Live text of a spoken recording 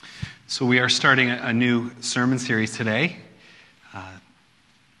So we are starting a new sermon series today.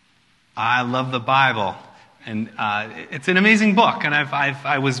 I love the Bible, and it's an amazing book. And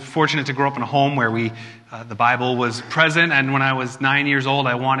I was fortunate to grow up in a home where the Bible was present. And when I was 9 years old,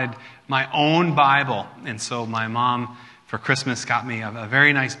 I wanted my own Bible, and so my mom for Christmas got me a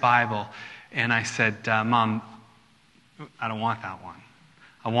very nice Bible. And I said, "Mom, I don't want that one.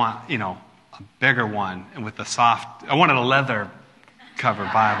 I want, a bigger one and with the soft. I wanted a leather cover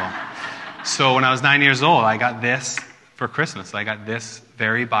Bible." So when I was 9 years old, I got this for Christmas. I got this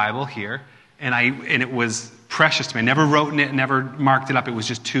very Bible here, and it was precious to me. I never wrote in it, never marked it up. It was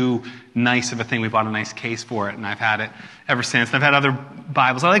just too nice of a thing. We bought a nice case for it, and I've had it ever since. And I've had other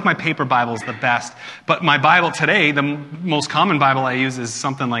Bibles. I like my paper Bibles the best, but my Bible today, the most common Bible I use is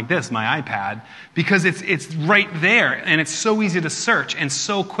something like this, my iPad, because it's right there, and it's so easy to search and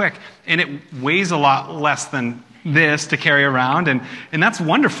so quick, and it weighs a lot less than this to carry around, and that's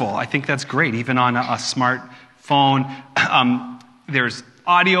wonderful. I think that's great, even on a smartphone. There's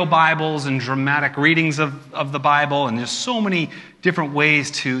audio Bibles and dramatic readings of the Bible, and there's so many different ways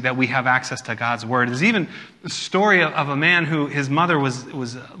that we have access to God's Word. There's even a story of a man who his mother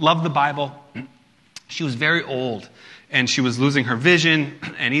loved the Bible. She was very old, and she was losing her vision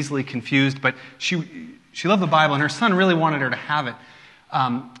and easily confused, but she loved the Bible, and her son really wanted her to have it.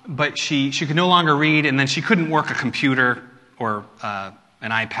 But she could no longer read, and then she couldn't work a computer or an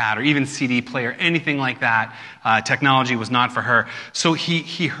iPad or even CD player, anything like that. Technology was not for her. So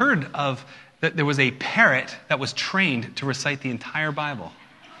he heard that there was a parrot that was trained to recite the entire Bible.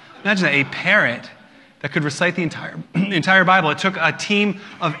 Imagine that, a parrot that could recite the entire Bible. It took a team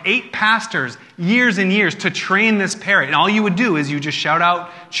of 8 pastors, years and years, to train this parrot. And all you would do is you just shout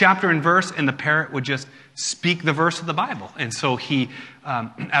out chapter and verse, and the parrot would just speak the verse of the Bible. And so he,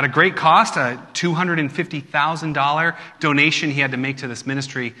 at a great cost, a $250,000 donation he had to make to this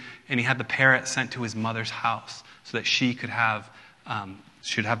ministry, and he had the parrot sent to his mother's house so that she could have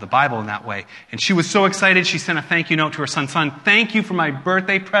the Bible in that way. And she was so excited, she sent a thank you note to her son. "Son, thank you for my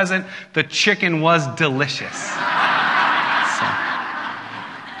birthday present. The chicken was delicious."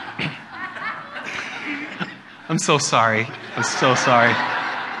 I'm so sorry. I'm so sorry.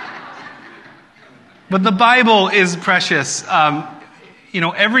 But the Bible is precious.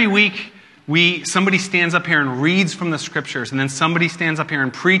 Every week somebody stands up here and reads from the Scriptures, and then somebody stands up here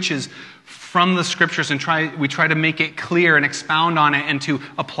and preaches from the Scriptures, and we try to make it clear and expound on it and to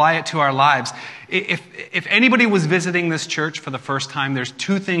apply it to our lives. If anybody was visiting this church for the first time, there's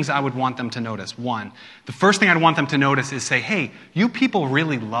 2 things I would want them to notice. One, the first thing I'd want them to notice is say, "Hey, you people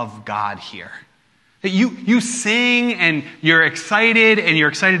really love God here. That you sing and you're excited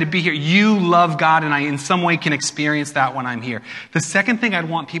to be here. You love God, and I in some way can experience that when I'm here." The second thing I'd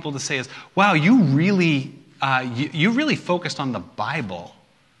want people to say is, "Wow, you really focused on the Bible.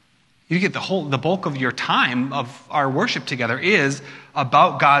 You get the bulk of your time of our worship together is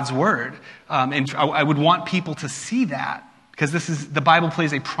about God's Word." And I would want people to see that, because the Bible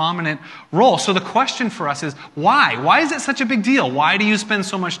plays a prominent role. So the question for us is, why? Why is it such a big deal? Why do you spend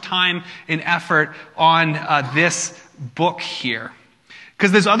so much time and effort on this book here?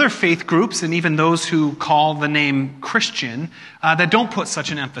 Because there's other faith groups, and even those who call the name Christian, that don't put such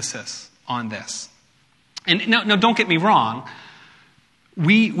an emphasis on this. And no, don't get me wrong.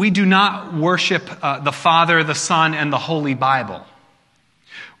 We do not worship the Father, the Son, and the Holy Bible.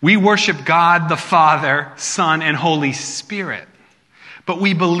 We worship God, the Father, Son, and Holy Spirit. But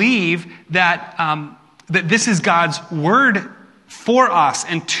we believe that this is God's Word for us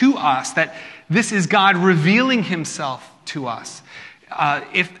and to us, that this is God revealing Himself to us.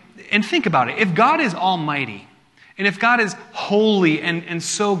 And think about it. If God is almighty, and if God is holy and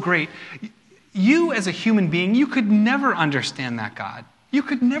so great, you as a human being, you could never understand that God. You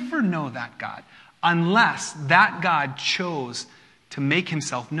could never know that God unless that God chose to make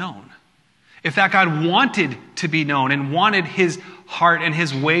Himself known. If that God wanted to be known and wanted His heart and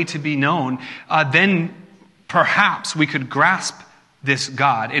His way to be known, then perhaps we could grasp this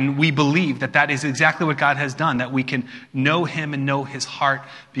God. And we believe that is exactly what God has done, that we can know Him and know His heart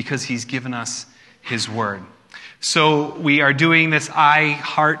because He's given us His Word. So we are doing this I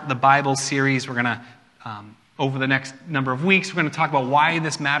Heart the Bible series. We're going to, over the next number of weeks, we're going to talk about why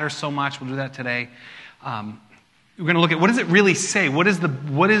this matters so much. We'll do that today. We're going to look at, what does it really say? What is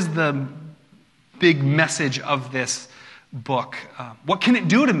the big message of this book? What can it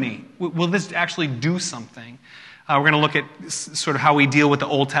do to me? Will this actually do something? We're going to look at sort of how we deal with the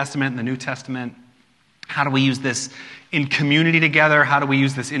Old Testament and the New Testament. How do we use this in community together? How do we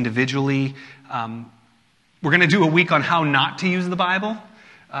use this individually? We're going to do a week on how not to use the Bible.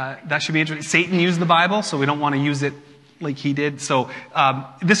 That should be interesting. Satan used the Bible, so we don't want to use it like he did. So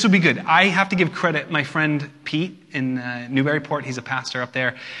this would be good. I have to give credit. My friend Pete in Newburyport, he's a pastor up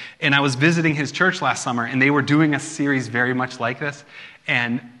there. And I was visiting his church last summer, and they were doing a series very much like this.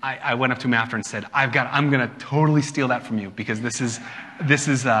 And I went up to him after and said, I'm going to totally steal that from you, because this is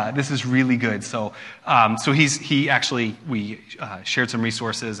really good. So we shared some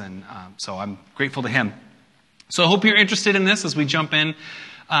resources, and so I'm grateful to him. So I hope you're interested in this as we jump in.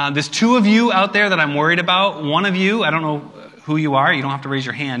 There's two of you out there that I'm worried about. One of you, I don't know who you are. You don't have to raise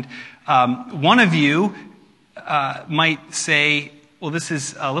your hand. One of you might say, well, this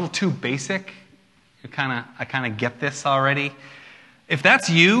is a little too basic. I kind of get this already. If that's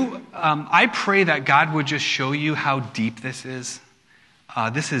you, I pray that God would just show you how deep this is.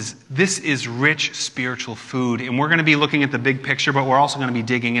 This is rich spiritual food, and we're going to be looking at the big picture, but we're also going to be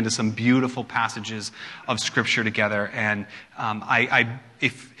digging into some beautiful passages of Scripture together. And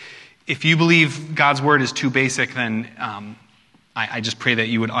if you believe God's word is too basic, then I just pray that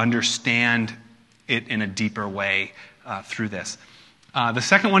you would understand it in a deeper way through this. The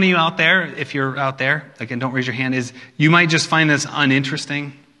second one of you out there, if you're out there, again, don't raise your hand, is you might just find this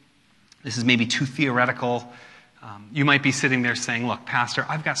uninteresting. This is maybe too theoretical. You might be sitting there saying, look, Pastor,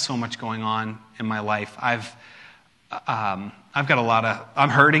 I've got so much going on in my life. I've got I'm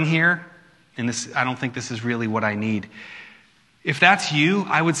hurting here, and I don't think this is really what I need. If that's you,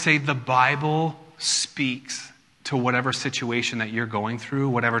 I would say the Bible speaks to whatever situation that you're going through,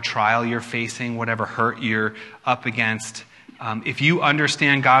 whatever trial you're facing, whatever hurt you're up against. If you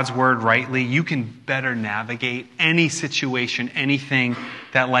understand God's word rightly, you can better navigate any situation, anything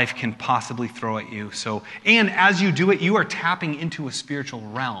that life can possibly throw at you. And as you do it, you are tapping into a spiritual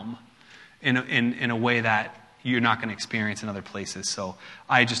realm in a way that you're not going to experience in other places. So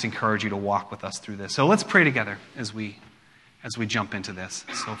I just encourage you to walk with us through this. So let's pray together as we jump into this.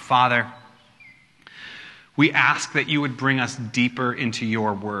 So Father, we ask that you would bring us deeper into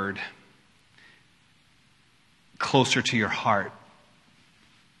your word, closer to your heart,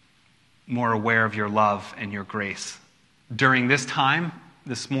 more aware of your love and your grace during this time,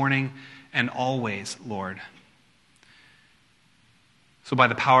 this morning, and always, Lord. So by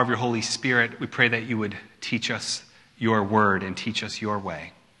the power of your Holy Spirit, we pray that you would teach us your word and teach us your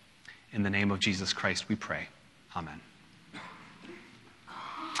way. In the name of Jesus Christ, we pray. Amen.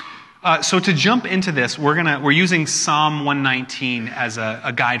 So to jump into this, we're using Psalm 119 as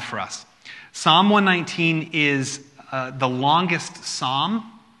a guide for us. Psalm 119 is the longest psalm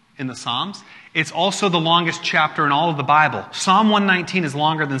in the Psalms. It's also the longest chapter in all of the Bible. Psalm 119 is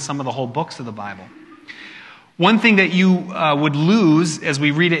longer than some of the whole books of the Bible. One thing that you would lose as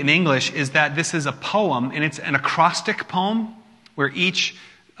we read it in English is that this is a poem, and it's an acrostic poem where each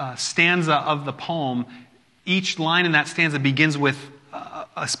stanza of the poem, each line in that stanza begins with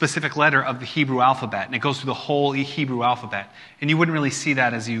a specific letter of the Hebrew alphabet, and it goes through the whole Hebrew alphabet. And you wouldn't really see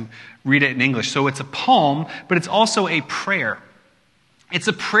that as you read it in English. So it's a poem, but it's also a prayer. It's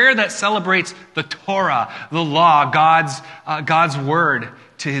a prayer that celebrates the Torah, the law, God's word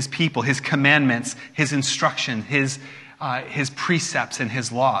to his people, his commandments, his instruction, his precepts, and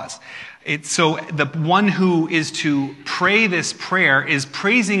his laws. So the one who is to pray this prayer is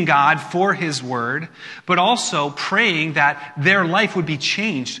praising God for his word, but also praying that their life would be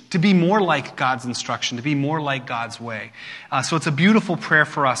changed to be more like God's instruction, to be more like God's way. So it's a beautiful prayer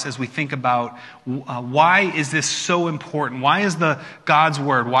for us as we think about why is this so important? Why is God's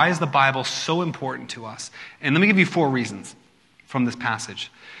word, why is the Bible so important to us? And let me give you 4 reasons from this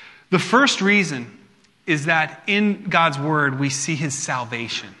passage. The first reason is that in God's word we see his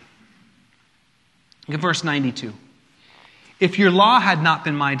salvation. Look at verse 92. If your law had not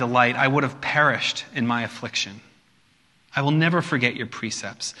been my delight, I would have perished in my affliction. I will never forget your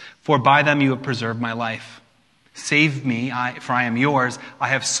precepts, for by them you have preserved my life. Save me, for I am yours. I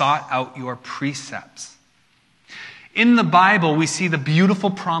have sought out your precepts. In the Bible, we see the beautiful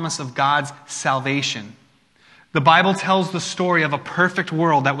promise of God's salvation. The Bible tells the story of a perfect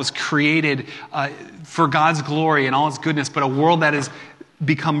world that was created for God's glory and all its goodness, but a world that is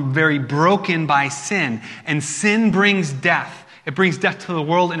become very broken by sin. And sin brings death. It brings death to the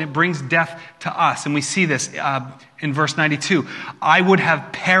world, and it brings death to us. And we see this in verse 92. I would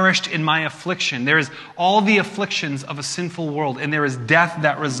have perished in my affliction. There is all the afflictions of a sinful world, and there is death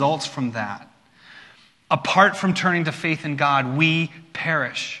that results from that. Apart from turning to faith in God, we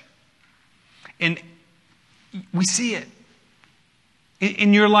perish. And we see it.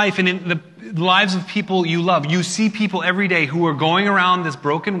 In your life and in the lives of people you love, you see people every day who are going around this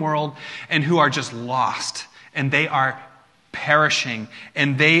broken world and who are just lost, and they are perishing,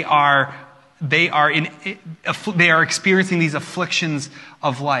 and they are experiencing these afflictions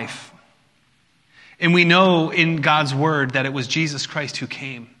of life. And we know in God's word that it was Jesus Christ who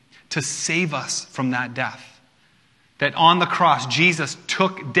came to save us from that death. That on the cross, Jesus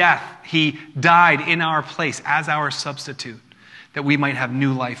took death. He died in our place as our substitute, that we might have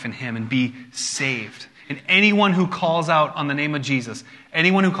new life in him and be saved. And anyone who calls out on the name of Jesus,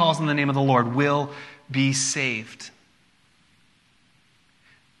 anyone who calls on the name of the Lord will be saved.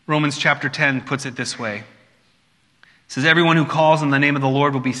 Romans chapter 10 puts it this way. It says, everyone who calls on the name of the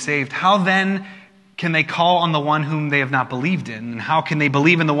Lord will be saved. How then can they call on the one whom they have not believed in? And how can they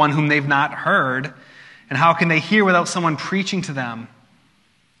believe in the one whom they've not heard? And how can they hear without someone preaching to them?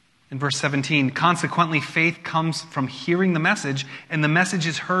 In verse 17, consequently, faith comes from hearing the message, and the message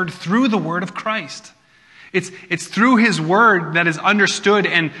is heard through the word of Christ. It's through his word that is understood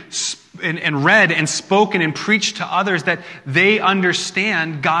and read and spoken and preached to others that they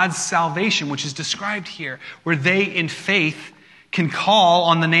understand God's salvation, which is described here, where they in faith can call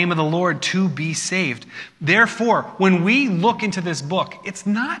on the name of the Lord to be saved. Therefore, when we look into this book,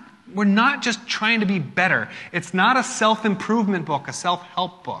 we're not just trying to be better. It's not a self-improvement book, a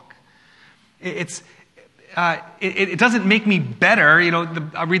self-help book. It doesn't make me better.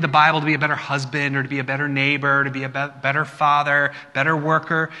 I read the Bible to be a better husband or to be a better neighbor, to be a better father, better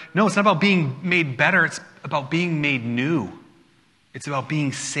worker. No, it's not about being made better. It's about being made new. It's about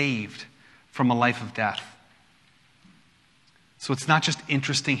being saved from a life of death. So it's not just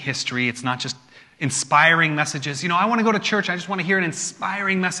interesting history. It's not just inspiring messages. I want to go to church. I just want to hear an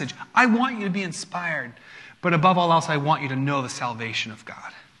inspiring message. I want you to be inspired. But above all else, I want you to know the salvation of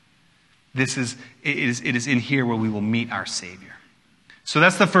God. It is in here where we will meet our Savior. So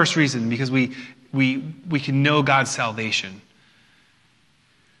that's the first reason, because we can know God's salvation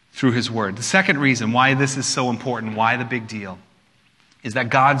through his word. The second reason why this is so important, why the big deal, is that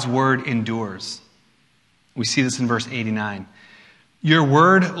God's word endures. We see this in verse 89. Your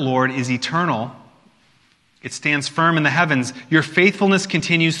word, Lord, is eternal. It stands firm in the heavens. Your faithfulness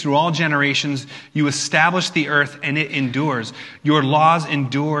continues through all generations. You establish the earth and it endures. Your laws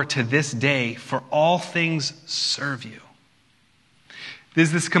endure to this day, for all things serve you.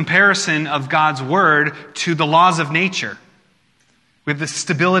 There's this comparison of God's word to the laws of nature. With the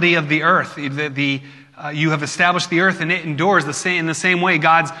stability of the earth, you have established the earth and it endures. In the same way,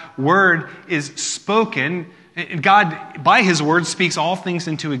 God's word is spoken. God, by his word, speaks all things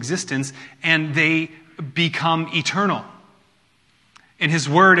into existence, and they become eternal. And his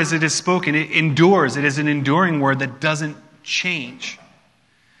word, as it is spoken, it endures. It is an enduring word that doesn't change.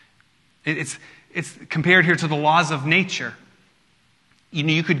 It's compared here to the laws of nature.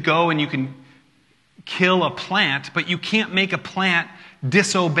 You could go and you can kill a plant, but you can't make a plant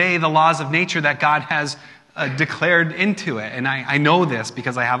disobey the laws of nature that God has declared into it. And I know this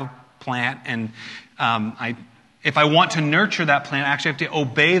because I have a plant, and if I want to nurture that plant, I actually have to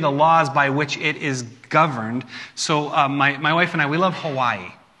obey the laws by which it is governed. So my wife and I, we love Hawaii.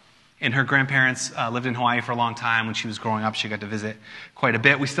 And her grandparents lived in Hawaii for a long time. When she was growing up, she got to visit quite a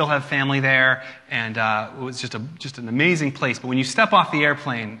bit. We still have family there, and it was just an amazing place. But when you step off the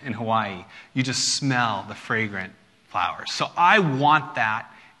airplane in Hawaii, you just smell the fragrant flowers. So I want that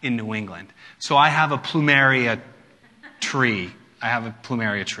in New England. So I have a plumeria tree.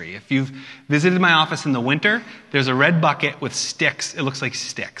 If you've visited my office in the winter, there's a red bucket with sticks. It looks like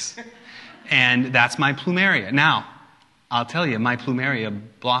sticks. And that's my plumeria. Now, I'll tell you, my plumeria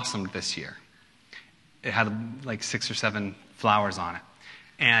blossomed this year. It had like 6 or 7 flowers on it.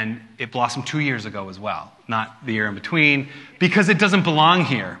 And it blossomed 2 years ago as well, not the year in between, because it doesn't belong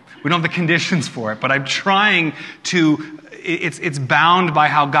here. We don't have the conditions for it, but I'm trying to, it's bound by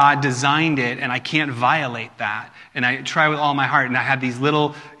how God designed it, and I can't violate that. And I try with all my heart. And I had these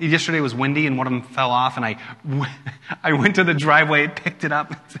yesterday was windy and one of them fell off, and I went to the driveway, picked it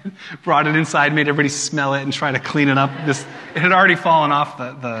up, brought it inside, made everybody smell it and try to clean it up. It had already fallen off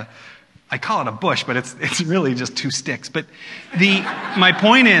I call it a bush, but it's really just 2 sticks. But my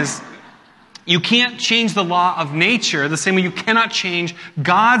point is, you can't change the law of nature the same way you cannot change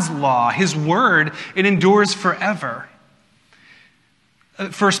God's law. His word, it endures forever.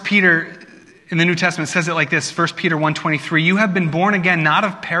 1 Peter in the New Testament says it like this, 1 Peter 1:23, you have been born again, not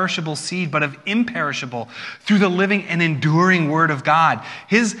of perishable seed, but of imperishable, through the living and enduring word of God.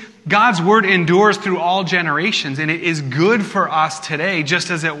 God's word endures through all generations, and it is good for us today, just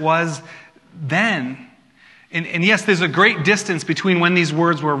as it was then. And yes, there's a great distance between when these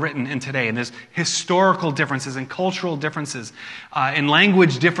words were written and today. And there's historical differences and cultural differences and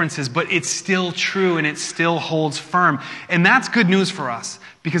language differences, but it's still true and it still holds firm. And that's good news for us,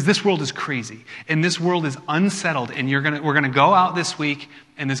 because this world is crazy and this world is unsettled. And we're going to go out this week,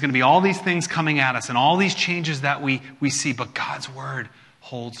 and there's going to be all these things coming at us and all these changes that we see. But God's word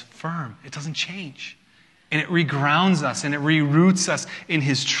holds firm. It doesn't change. And it regrounds us and it reroots us in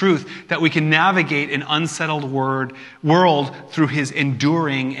his truth, that we can navigate an unsettled world through his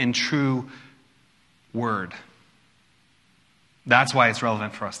enduring and true word. That's why it's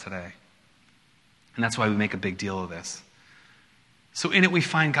relevant for us today. And that's why we make a big deal of this. So in it we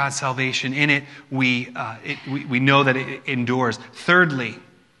find God's salvation. In it we know that it endures. Thirdly,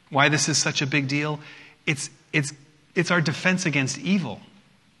 why this is such a big deal, it's our defense against evil.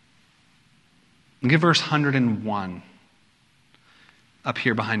 Look at verse 101 up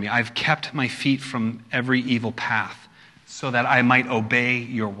here behind me. I've kept my feet from every evil path so that I might obey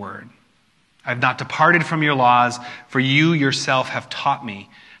your word. I've not departed from your laws, for you yourself have taught me.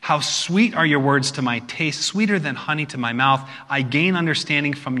 How sweet are your words to my taste, sweeter than honey to my mouth. I gain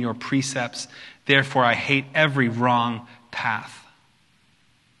understanding from your precepts. Therefore, I hate every wrong path.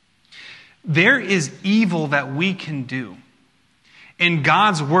 There is evil that we can do. And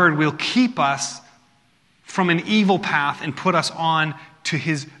God's word will keep us from an evil path and put us on to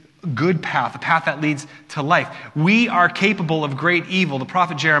his good path, a path that leads to life. We are capable of great evil. The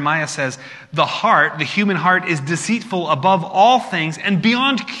prophet Jeremiah says, the human heart is deceitful above all things and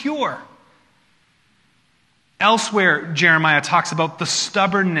beyond cure. Elsewhere, Jeremiah talks about the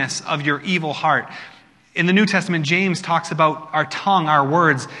stubbornness of your evil heart. In the New Testament, James talks about our tongue, our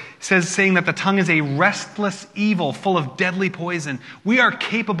words, saying that the tongue is a restless evil full of deadly poison. We are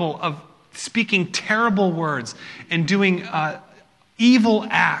capable of speaking terrible words and doing evil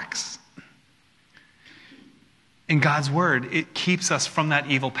acts. In God's word, it keeps us from that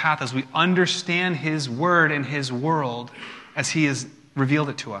evil path as we understand his word and his world as he has revealed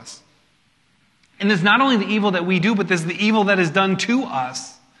it to us. And there's not only the evil that we do, but there's the evil that is done to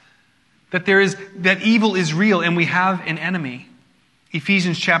us. That evil is real and we have an enemy.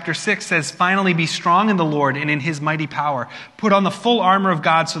 Ephesians chapter 6 says, finally be strong in the Lord and in his mighty power. Put on the full armor of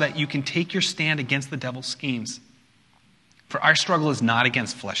God so that you can take your stand against the devil's schemes. For our struggle is not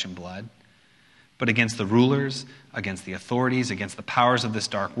against flesh and blood, but against the rulers, against the authorities, against the powers of this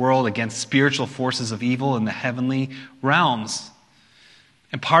dark world, against spiritual forces of evil in the heavenly realms.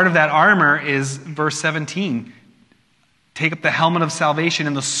 And part of that armor is verse 17. Take up the helmet of salvation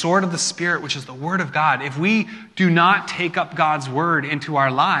and the sword of the Spirit, which is the word of God. If we do not take up God's word into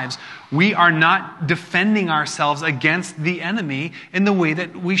our lives, we are not defending ourselves against the enemy in the way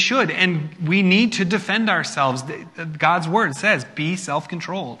that we should. And we need to defend ourselves. God's word says, be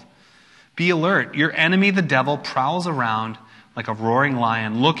self-controlled. Be alert. Your enemy, the devil, prowls around like a roaring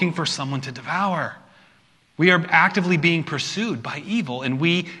lion looking for someone to devour. We are actively being pursued by evil, and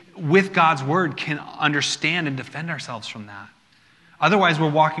we, with God's word, can understand and defend ourselves from that. Otherwise,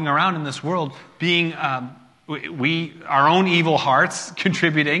 we're walking around in this world being our own evil hearts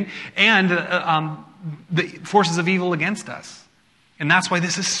contributing, and the forces of evil against us. And that's why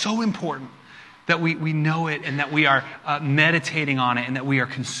this is so important, that we know it and that we are meditating on it and that we are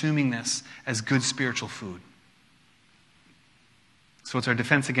consuming this as good spiritual food. So it's our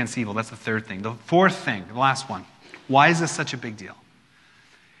defense against evil. That's the third thing. The fourth thing, the last one. Why is this such a big deal?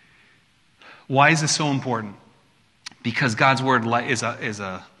 Why is this so important? Because God's word is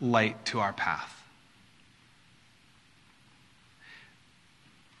a light to our path.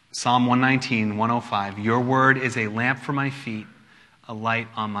 Psalm 119, 105. Your word is a lamp for my feet, a light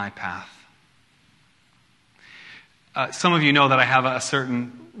on my path. Some of you know that I have a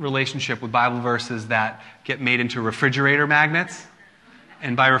certain relationship with Bible verses that get made into refrigerator magnets.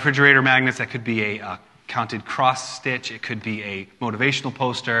 And by refrigerator magnets, that could be a counted cross stitch. It could be a motivational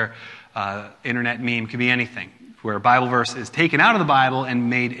poster, internet meme. It could be anything where a Bible verse is taken out of the Bible and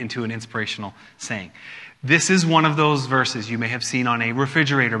made into an inspirational saying. This is one of those verses you may have seen on a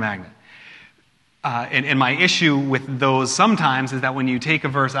refrigerator magnet. And my issue with those sometimes is that when you take a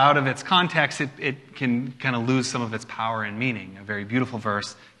verse out of its context, it can kind of lose some of its power and meaning. A very beautiful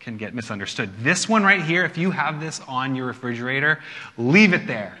verse can get misunderstood. This one right here, if you have this on your refrigerator, leave it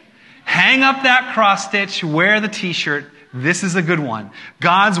there. Hang up that cross stitch, wear the t-shirt. This is a good one.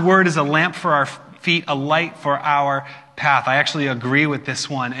 God's word is a lamp for our feet, a light for our path. I actually agree with this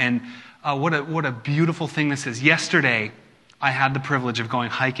one. And what a beautiful thing this is. Yesterday, I had the privilege of going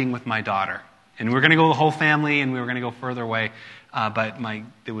hiking with my daughter. And we were going to go the whole family, and we were going to go further away. But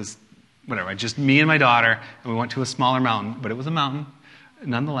it was, just me and my daughter, and we went to a smaller mountain. But it was a mountain,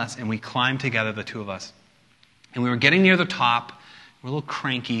 nonetheless, and we climbed together, the two of us. And we were getting near the top. We were a little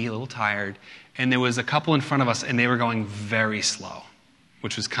cranky, a little tired. And there was a couple in front of us, and they were going very slow,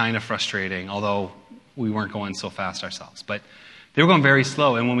 which was kind of frustrating, although we weren't going so fast ourselves. But they were going very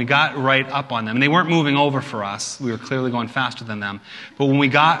slow, and when we got right up on them, and they weren't moving over for us, we were clearly going faster than them, but when we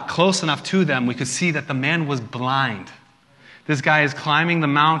got close enough to them, we could see that the man was blind. This guy is climbing the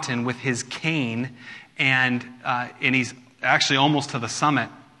mountain with his cane, and he's actually almost to the summit.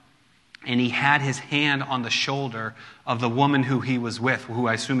 And he had his hand on the shoulder of the woman who he was with, who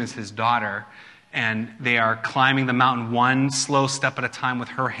I assume is his daughter. And they are climbing the mountain one slow step at a time with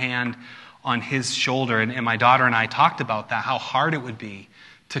her hand on his shoulder. And my daughter and I talked about that, how hard it would be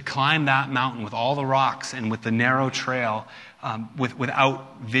to climb that mountain with all the rocks and with the narrow trail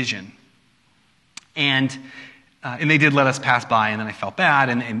without vision. And they did let us pass by, and then I felt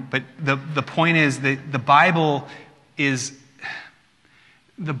bad. But the point is that the Bible is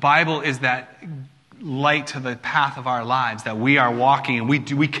that light to the path of our lives, that we are walking, and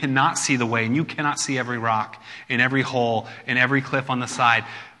we cannot see the way, and you cannot see every rock and every hole and every cliff on the side.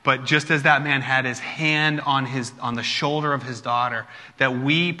 But just as that man had his hand on the shoulder of his daughter, that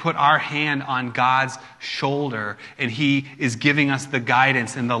we put our hand on God's shoulder, and he is giving us the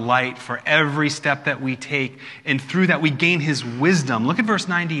guidance and the light for every step that we take. And through that, we gain his wisdom. Look at verse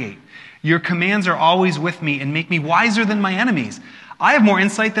 98. Your commands are always with me and make me wiser than my enemies. I have more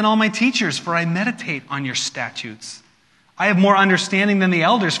insight than all my teachers, for I meditate on your statutes. I have more understanding than the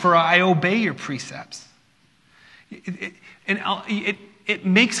elders, for I obey your precepts. It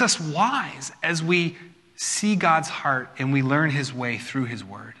makes us wise as we see God's heart and we learn his way through his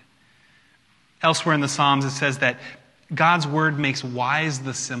word. Elsewhere in the Psalms, it says that God's word makes wise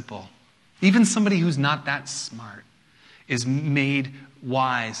the simple. Even somebody who's not that smart is made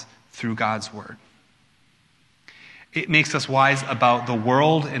wise through God's word. It makes us wise about the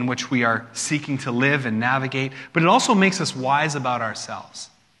world in which we are seeking to live and navigate, but it also makes us wise about ourselves.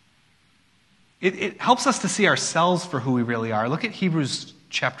 It helps us to see ourselves for who we really are. Look at Hebrews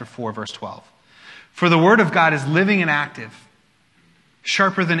chapter 4, verse 12. For the word of God is living and active,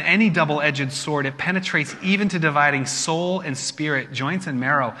 sharper than any double-edged sword. It penetrates even to dividing soul and spirit, joints and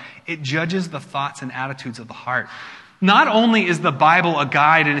marrow. It judges the thoughts and attitudes of the heart. Not only is the Bible a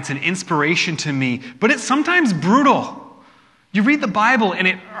guide and it's an inspiration to me, but it's sometimes brutal. You read the Bible and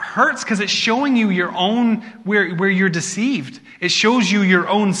it hurts because it's showing you your own, where you're deceived. It shows you your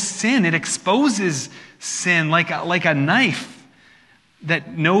own sin. It exposes sin like a knife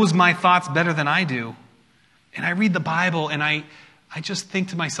that knows my thoughts better than I do. And I read the Bible and I just think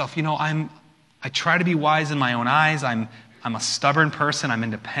to myself, I try to be wise in my own eyes. I'm a stubborn person. I'm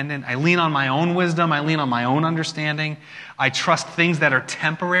independent. I lean on my own wisdom. I lean on my own understanding. I trust things that are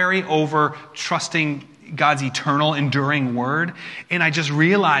temporary over trusting God's eternal, enduring word. And I just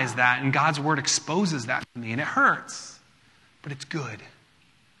realize that, and God's word exposes that to me. And it hurts, but it's good.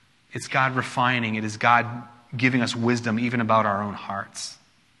 It's God refining. It is God giving us wisdom even about our own hearts.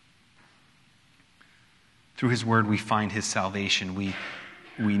 Through his word, we find his salvation. We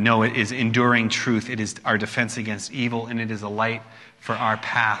know it is enduring truth. It is our defense against evil, and it is a light for our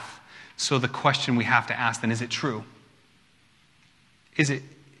path. So the question we have to ask then, is it true? Is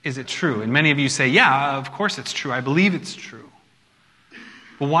it true? And many of you say, yeah, of course it's true. I believe it's true.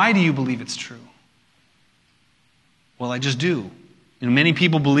 Well, why do you believe it's true? Well, I just do. Many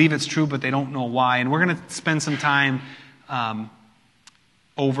people believe it's true, but they don't know why. And we're going to spend some time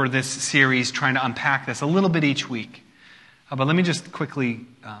over this series trying to unpack this a little bit each week. But let me just quickly,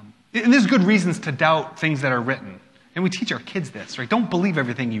 and there's good reasons to doubt things that are written. And we teach our kids this, right? Don't believe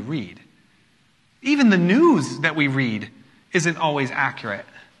everything you read. Even the news that we read isn't always accurate.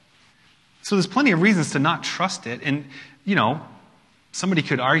 So there's plenty of reasons to not trust it. And, somebody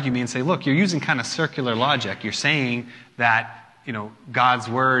could argue me and say, look, you're using kind of circular logic. You're saying that, God's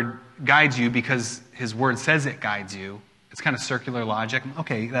word guides you because his word says it guides you. It's kind of circular logic.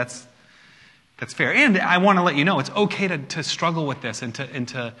 Okay, that's fair. And I want to let you know it's okay to struggle with this and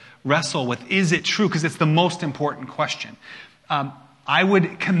to wrestle with, is it true? Because it's the most important question. I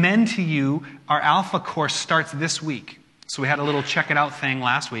would commend to you, our Alpha course starts this week. So we had a little check it out thing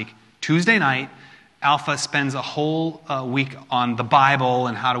last week. Tuesday night, Alpha spends a whole week on the Bible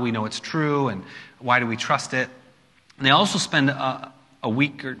and how do we know it's true and why do we trust it. And they also spend a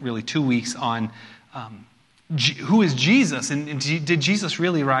week, or really 2 weeks, on who is Jesus and did Jesus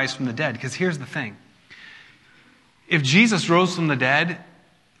really rise from the dead? Because here's the thing. If Jesus rose from the dead,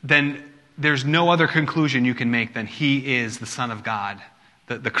 then there's no other conclusion you can make than he is the Son of God,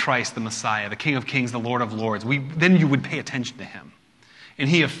 the Christ, the Messiah, the King of Kings, the Lord of Lords. Then you would pay attention to him. And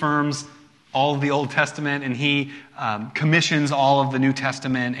he affirms all of the Old Testament, and he commissions all of the New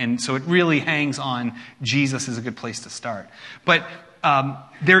Testament. And so it really hangs on Jesus is a good place to start. But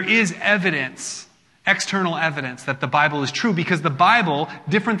there is evidence, external evidence, that the Bible is true, because the Bible,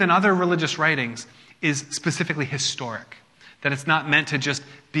 different than other religious writings, is specifically historic. That it's not meant to just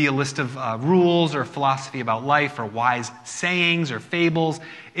be a list of rules or philosophy about life or wise sayings or fables.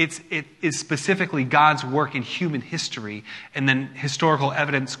 It is specifically God's work in human history, and then historical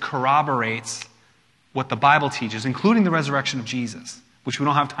evidence corroborates what the Bible teaches, including the resurrection of Jesus, which we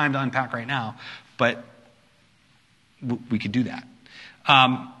don't have time to unpack right now, but we could do that.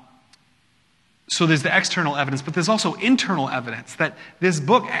 So there's the external evidence, but there's also internal evidence that this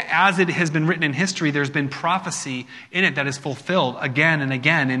book, as it has been written in history, there's been prophecy in it that is fulfilled again and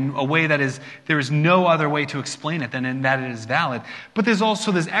again in a way that there is no other way to explain it than in that it is valid. But there's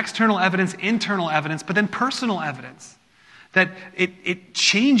also this external evidence, internal evidence, but then personal evidence that it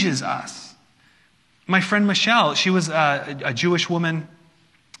changes us. My friend Michelle, she was a Jewish woman,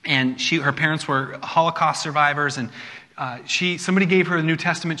 and her parents were Holocaust survivors, and somebody gave her the New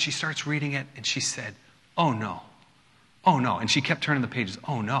Testament. She starts reading it, and she said, "Oh no, oh no!" And she kept turning the pages.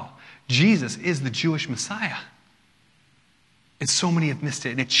 "Oh no, Jesus is the Jewish Messiah." And so many have missed it,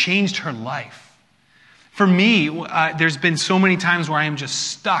 and it changed her life. For me, there's been so many times where I am just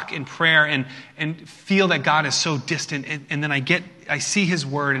stuck in prayer and feel that God is so distant, and then I see His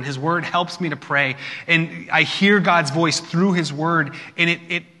Word, and His Word helps me to pray, and I hear God's voice through His Word, and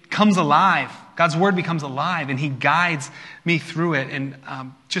it comes alive. God's Word becomes alive, and He guides me through it. And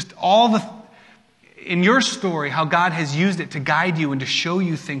just in your story, how God has used it to guide you and to show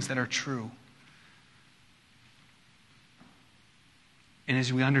you things that are true. And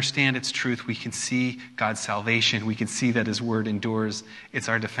as we understand its truth, we can see God's salvation. We can see that His Word endures. It's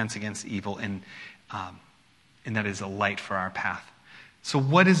our defense against evil, and that is a light for our path. So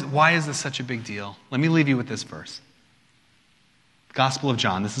why is this such a big deal? Let me leave you with this verse. Gospel of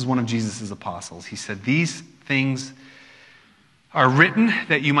John. This is one of Jesus' apostles. He said, "These things are written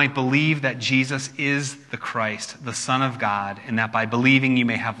that you might believe that Jesus is the Christ, the Son of God, and that by believing you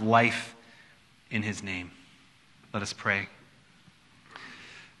may have life in His name." Let us pray.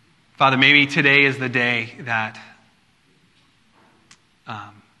 Father, maybe today is the day that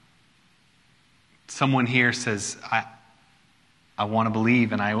someone here says, I want to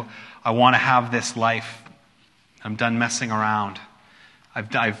believe, and I want to have this life. I'm done messing around.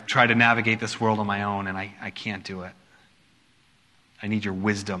 I've tried to navigate this world on my own, and I can't do it. I need your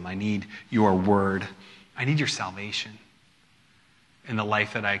wisdom. I need your word. I need your salvation in the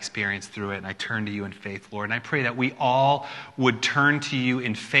life that I experience through it. And I turn to you in faith, Lord. And I pray that we all would turn to you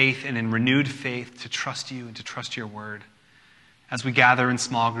in faith and in renewed faith to trust you and to trust your word. As we gather in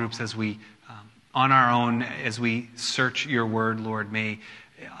small groups, as we, on our own, as we search your word, Lord, may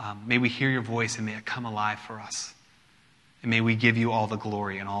we hear your voice and may it come alive for us. And may we give you all the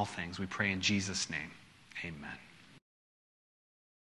glory in all things. We pray in Jesus' name. Amen.